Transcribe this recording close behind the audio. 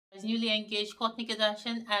His newly engaged Kourtney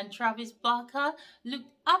Kardashian and Travis Barker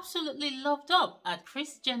looked absolutely loved up at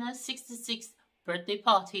Kris Jenner's 66th birthday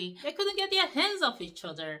party. They couldn't get their hands off each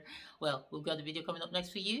other. Well, we've got a video coming up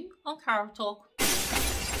next for you on Carol Talk.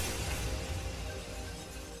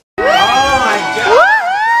 Oh my God!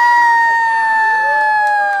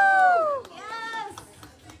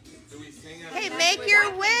 Hey, make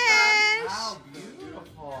your wish! How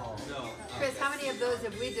beautiful! Kris, how many of those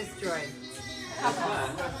have we destroyed?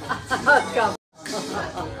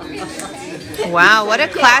 Wow, what a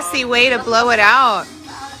classy way to blow it out.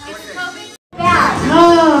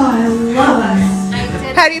 Oh, I love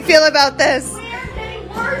it. How do you feel about this?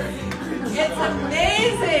 It's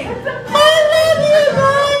amazing. I love you,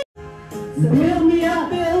 boy. So build me up,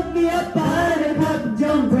 buttercup,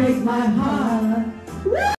 don't break my heart.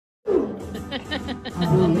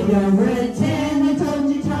 I'll be over at 10, I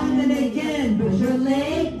told you time and again, but you're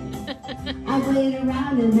late. I wait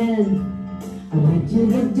around and then I went to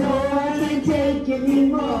the door, can't take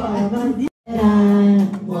anymore. I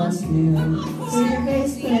once knew, so your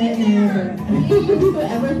face there.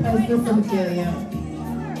 Whoever posts this on material.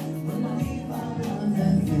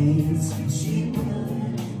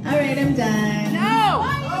 Alright, I'm done. No!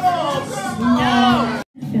 No!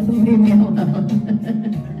 Just leave me alone.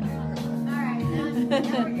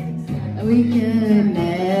 We could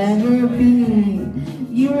never be.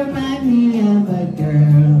 You remind me of a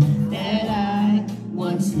girl that I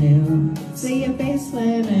once knew. See your face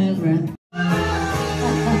whenever.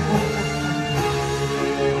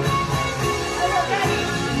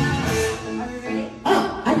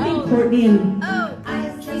 Oh, I think Kourtney and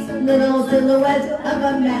little silhouette of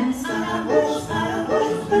a mess.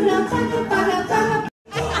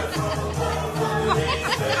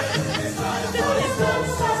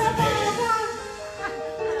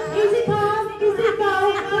 Easy come, easy go.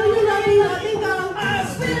 Oh, you let me go. I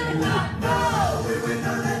will not go. We will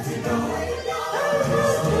not let you go.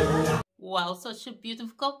 Wow, such a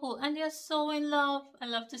beautiful couple, and they're so in love. I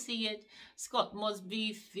love to see it. Scott must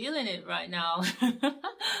be feeling it right now.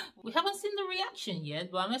 We haven't seen the reaction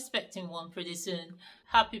yet, but I'm expecting one pretty soon.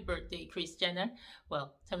 Happy birthday, Kris Jenner.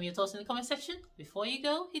 Well, tell me your thoughts in the comment section. Before you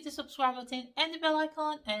go, hit the subscribe button and the bell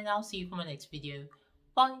icon, and I'll see you for my next video.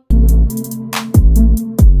 Bye.